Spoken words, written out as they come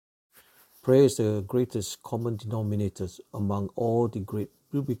Prayer is the greatest common denominator among all the great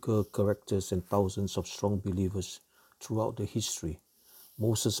biblical characters and thousands of strong believers throughout the history.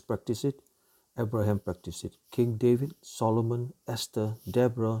 Moses practiced it, Abraham practiced it, King David, Solomon, Esther,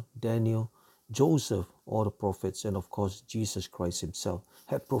 Deborah, Daniel, Joseph, all the prophets, and of course Jesus Christ himself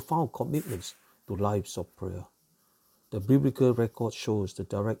had profound commitments to lives of prayer. The biblical record shows the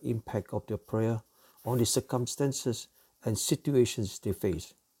direct impact of their prayer on the circumstances and situations they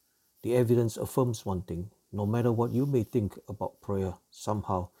face. The evidence affirms one thing: no matter what you may think about prayer,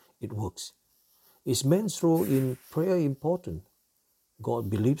 somehow it works. Is man's role in prayer important? God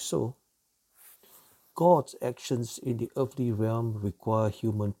believes so. God's actions in the earthly realm require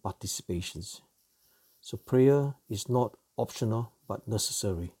human participations. So prayer is not optional but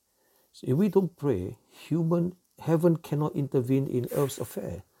necessary. So if we don't pray, heaven cannot intervene in earth's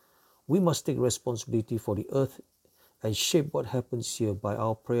affair. We must take responsibility for the earth and shape what happens here by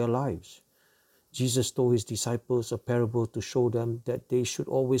our prayer lives. Jesus told his disciples a parable to show them that they should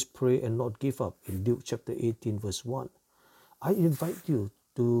always pray and not give up in Luke chapter 18 verse 1. I invite you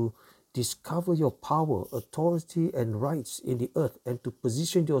to discover your power, authority, and rights in the earth and to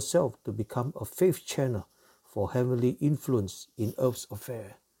position yourself to become a faith channel for heavenly influence in earth's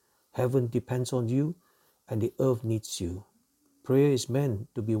affair. Heaven depends on you and the earth needs you. Prayer is meant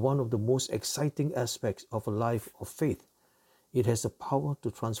to be one of the most exciting aspects of a life of faith. It has the power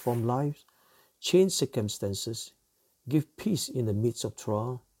to transform lives, change circumstances, give peace in the midst of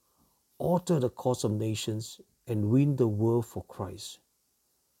trial, alter the course of nations, and win the world for Christ.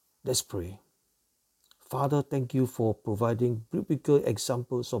 Let's pray. Father, thank you for providing biblical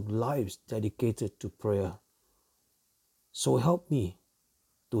examples of lives dedicated to prayer. So help me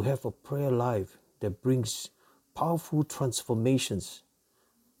to have a prayer life that brings powerful transformations.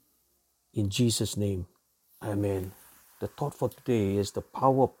 In Jesus' name, amen. The thought for today is the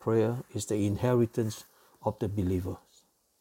power of prayer is the inheritance of the believer.